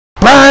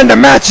Bryan, the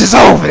match is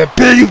over. The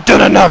Bill, you've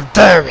done enough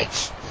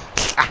damage.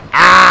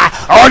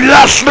 Oh,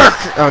 yes, look.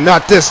 Oh,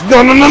 not this.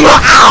 No.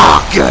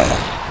 Oh, good.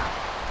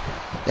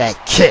 That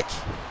kick.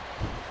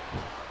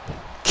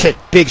 Kick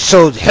Big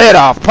Show's head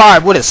off.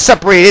 Probably would have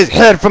separated his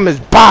head from his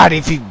body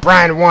if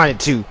Bryan wanted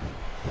to.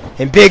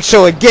 And Big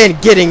Show again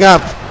getting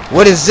up.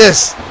 What is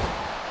this?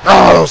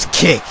 Oh, those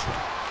kick.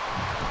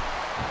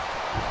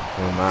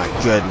 Oh my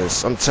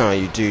goodness. I'm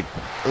telling you, dude.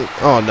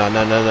 Oh, no.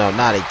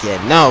 Not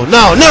again. No.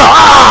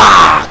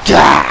 Ah,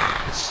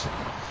 gosh.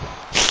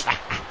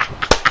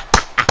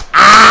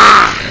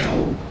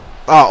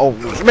 Oh,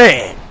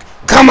 man.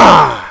 Come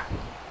on.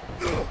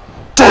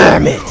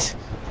 Damn it.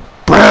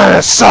 Bryan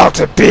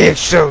assaulted Big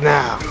Show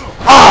now.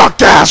 Oh,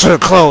 gosh, what a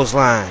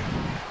clothesline.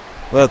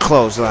 What a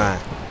clothesline.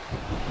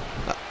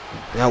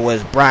 Now, what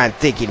is Bryan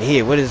thinking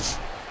here? What is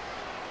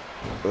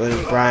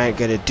Bryan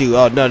gonna do?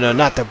 Oh, no,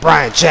 not the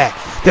Bryan Jack.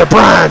 The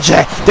Bryan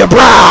Jack. The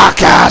Bryan,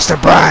 gosh, the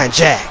Bryan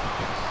Jack.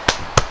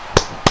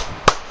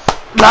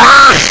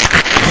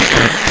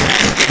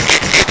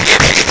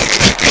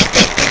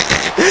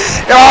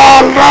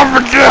 Oh,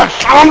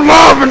 I'm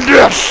loving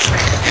this.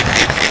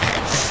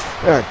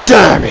 Oh,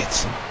 damn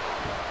it.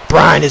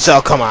 Bryan is,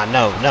 oh, come on.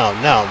 No. Oh,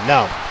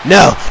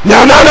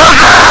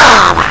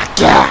 my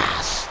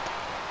gosh.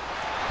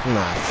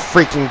 My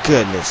freaking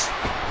goodness.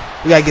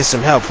 We gotta get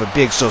some help for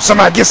Big Show.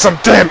 Somebody get some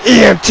damn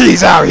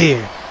EMTs out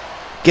here.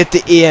 Get the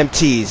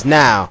EMTs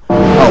now.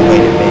 Oh, wait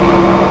a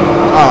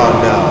minute.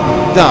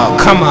 Oh, no,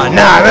 come on.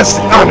 Now, that's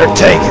the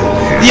Undertaker.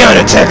 The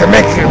Undertaker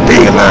making a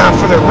beeline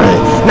for the ring.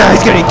 Now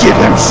he's gonna give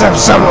himself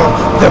some of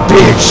the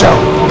Big Show.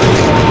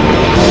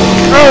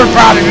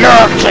 Everybody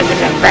loves taking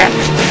that back.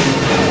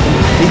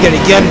 He's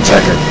gonna get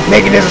Undertaker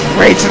making his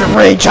way to the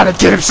ring, trying to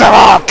get himself.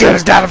 Oh, good,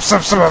 he's got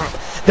himself some of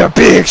the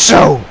Big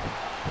Show.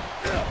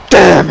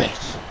 Damn it.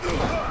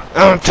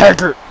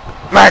 Undertaker,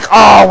 like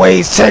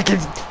always, taking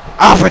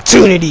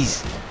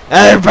opportunities.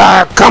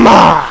 Everybody, come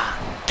on.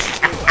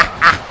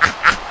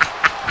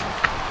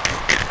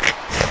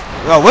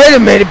 Oh, wait a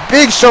minute.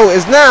 Big Show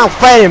is now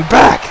fighting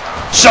back.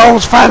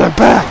 Show's fighting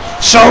back.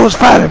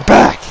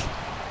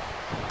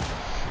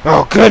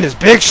 Oh, goodness.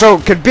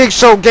 Could Big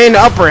Show gain the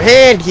upper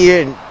hand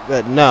here?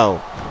 But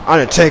no.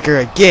 Undertaker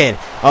again.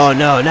 Oh,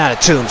 no, not a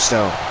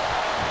tombstone.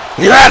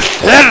 Yes,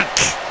 hit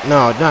it.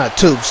 No, not a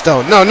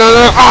tombstone. No.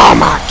 Oh,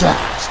 my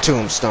gosh.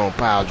 Tombstone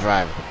pile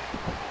driver.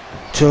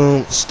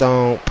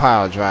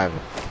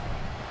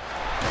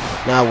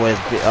 Now where's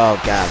oh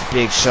god,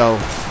 Big Show.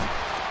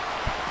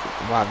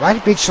 Why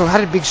did Big Show? How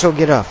did Big Show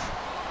get up?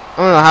 I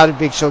don't know how did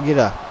Big Show get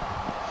up.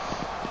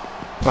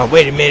 Oh,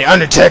 wait a minute,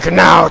 Undertaker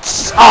now.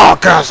 It's oh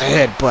gosh, a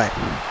headbutt.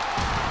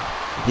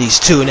 These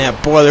two in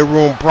that Boiler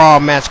Room Brawl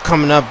match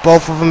coming up.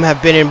 Both of them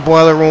have been in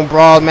Boiler Room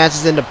Brawl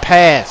matches in the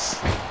past.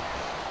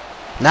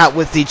 Not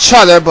with each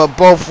other, but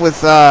both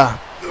with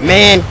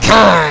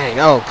Mankind.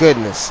 Oh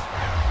goodness.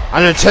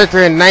 Undertaker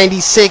in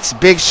 96,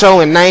 Big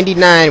Show in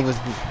 99 with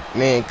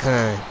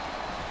Mankind.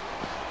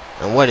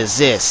 And what is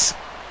this?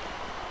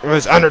 What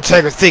is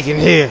Undertaker thinking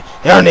here?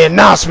 They're on the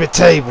announcement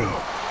table.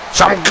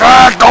 Some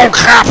good gonna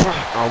happen.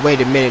 Oh,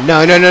 wait a minute.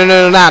 No. Oh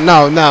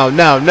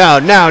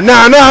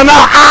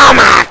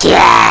my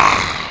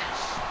gosh.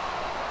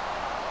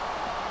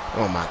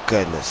 Oh my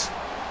goodness.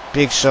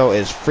 Big Show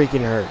is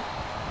freaking hurt.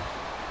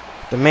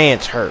 The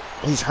man's hurt.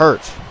 He's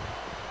hurt.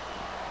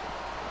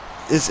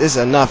 It's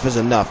enough is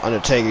enough,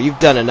 Undertaker. You've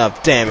done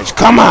enough damage.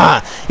 Come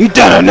on! You've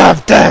done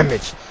enough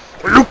damage.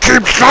 You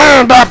keep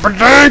saying that, but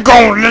they ain't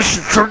gonna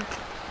listen to it.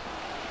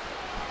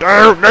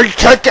 They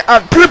take it,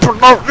 people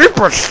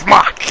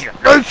smart here.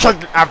 They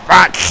take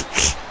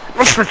advances.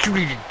 That's what you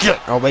need to get.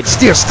 Oh, wait,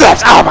 steel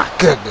steps. Oh, my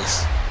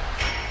goodness.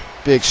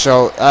 Big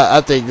Show,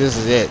 I think this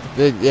is it.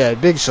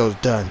 Big Show's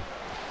done.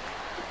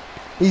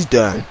 He's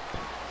done.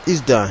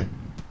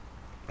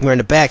 We're in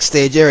the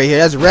backstage area here.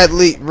 That's Red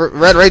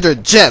Ranger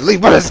Jet Li.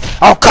 What is?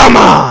 Oh, come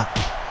on!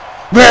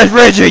 Red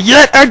Ranger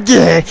yet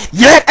again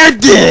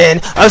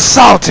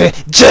assaulted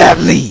Jet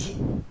Li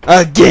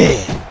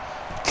again.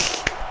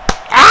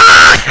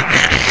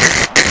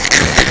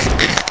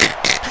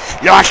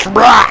 That's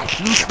right.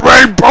 This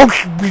way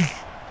both of me.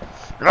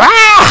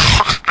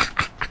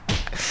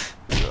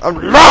 I'm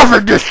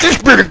loving this.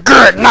 This been a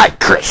good night,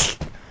 Chris.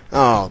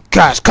 Oh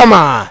gosh, come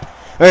on.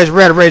 Where's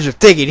Red Ranger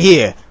thinking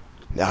here?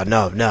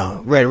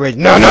 No. Red Ranger.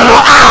 No.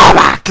 Oh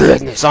my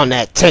goodness. On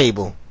that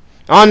table.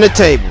 On the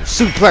table.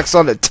 Suplex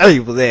on the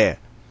table there.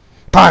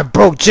 Probably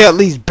broke Jet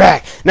Li's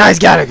back. Now he's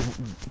got a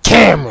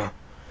camera.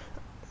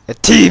 A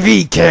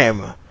TV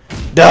camera.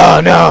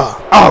 No.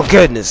 Oh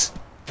goodness.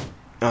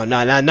 Oh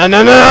no.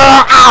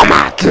 Oh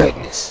my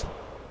goodness.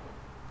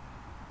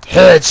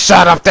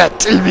 Headshot off that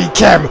TV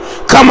camera.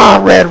 Come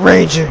on, Red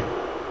Ranger.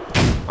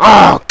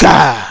 Oh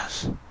gosh.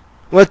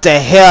 What the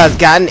hell has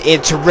gotten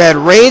into Red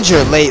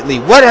Ranger lately?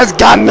 What has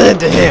gotten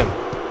into him?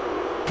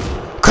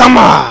 Come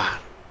on.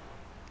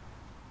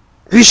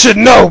 You should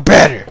know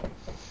better.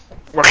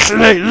 Well,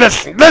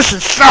 listen. This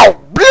is so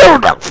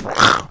beautiful.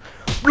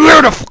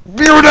 Beautiful.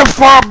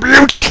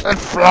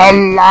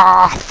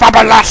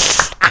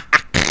 Fabulous.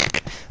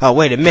 Oh,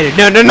 wait a minute.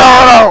 No.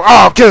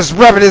 Oh, cause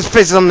rubbing his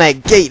face on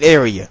that gate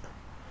area.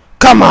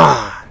 Come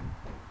on.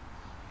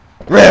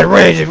 Red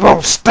Ranger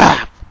won't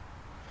stop.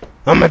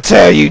 I'm gonna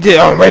tell you this.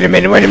 Oh, wait a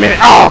minute.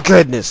 Oh,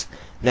 goodness.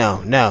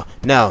 No. Don't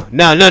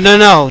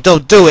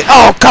do it.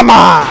 Oh, come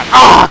on.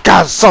 Oh,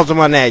 God, assault him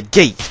on that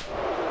gate.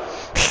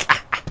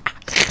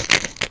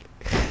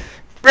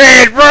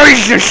 Red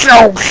Ranger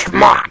so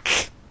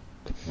smart.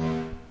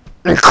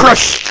 And Chris,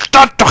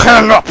 shut the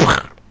hell up.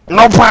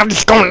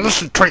 Nobody's gonna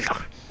listen to you.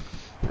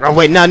 Oh,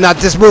 wait, no, not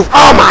this move.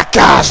 Oh, my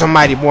gosh, a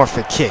Mighty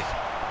Morphin kick.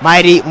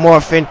 Mighty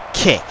Morphin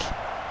kick.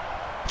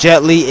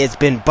 Jet Li has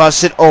been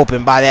busted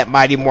open by that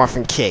Mighty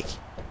Morphin kick.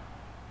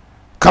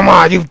 Come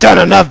on, you've done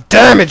enough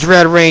damage,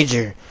 Red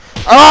Ranger.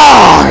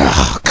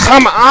 Oh,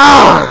 come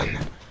on.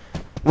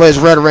 What is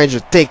Red Ranger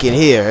thinking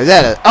here? Is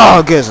that a...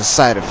 Oh, good, it's a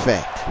side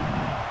effect.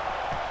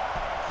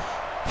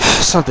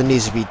 Something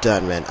needs to be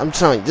done, man. I'm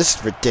telling you, this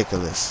is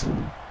ridiculous.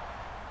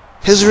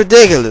 This is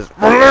ridiculous.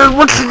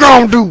 What you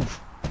gonna do?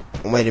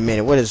 Wait a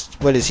minute. What is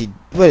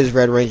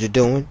Red Ranger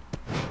doing?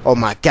 Oh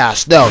my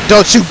gosh, no!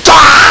 Don't you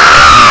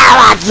die! Oh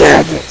my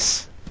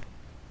goodness!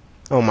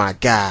 Oh my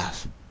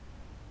gosh.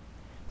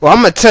 Well,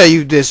 I'm gonna tell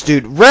you this,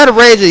 dude. Red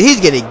Ranger, he's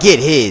gonna get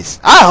his.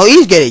 Oh,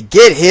 he's gonna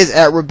get his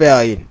at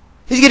Rebellion.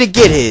 He's gonna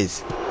get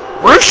his.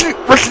 Where's she?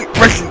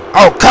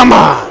 Oh, come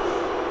on!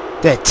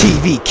 That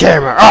TV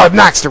camera. Oh, it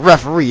knocks the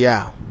referee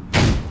out.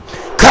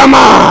 Come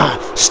on!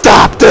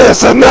 Stop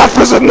this! Enough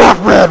is enough,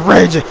 Red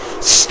Ranger!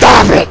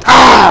 Stop it!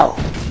 Ow!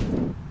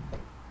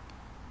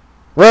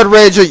 Red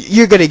Ranger,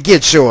 you're gonna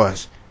get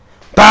yours.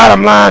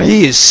 Bottom line,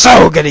 he is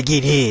so gonna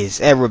get his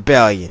at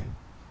Rebellion.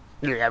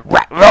 Yeah,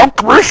 right,